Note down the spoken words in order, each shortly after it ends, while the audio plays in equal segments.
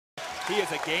He is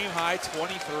a game-high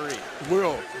 23.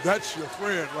 Will, that's your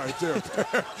friend right there,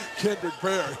 Kendrick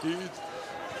Perry.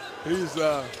 He's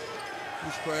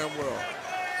playing well.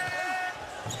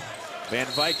 Van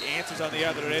Wijk answers on the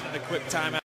other end in a quick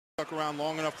timeout. Stuck around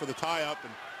long enough for the tie-up,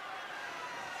 and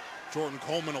Jordan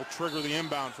Coleman will trigger the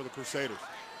inbound for the Crusaders.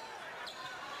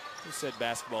 Who said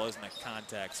basketball isn't a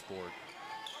contact sport?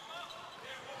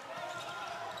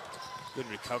 Good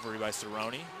recovery by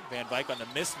Cerrone. Van Wijk on the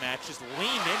mismatch, just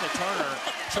leaned into Turner,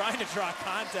 trying to draw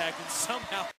contact, and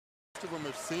somehow Most of them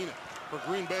have seen it. For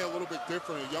Green Bay, a little bit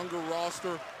different, a younger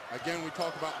roster. Again, we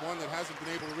talk about one that hasn't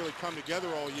been able to really come together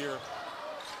all year.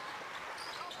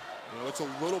 You know, it's a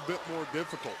little bit more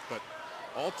difficult, but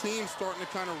all teams starting to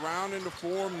kind of round into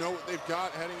form, know what they've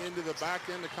got heading into the back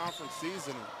end of conference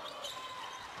season.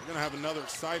 We're going to have another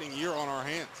exciting year on our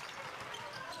hands.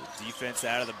 the defense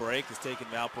out of the break has taken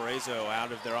Valparaiso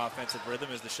out of their offensive rhythm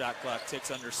as the shot clock ticks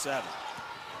under 7.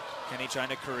 Kenny trying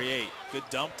to create. Good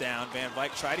dump down. Van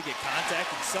Wijk tried to get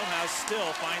contact and somehow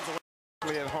still finds a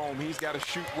way. At home, he's got to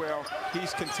shoot well.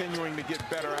 He's continuing to get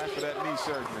better after that knee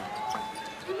surgery.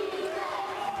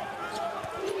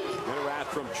 Interact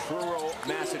from Truro,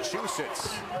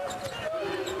 Massachusetts.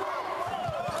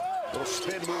 Little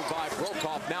spin move by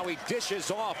Brokoff. Now he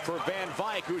dishes off for Van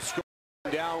Wijk, who's scoring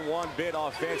down one bit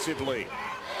offensively.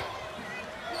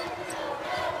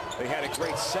 They had a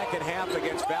great second half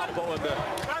against Valpo in the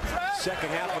second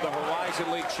half of the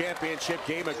Horizon League Championship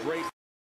game. A great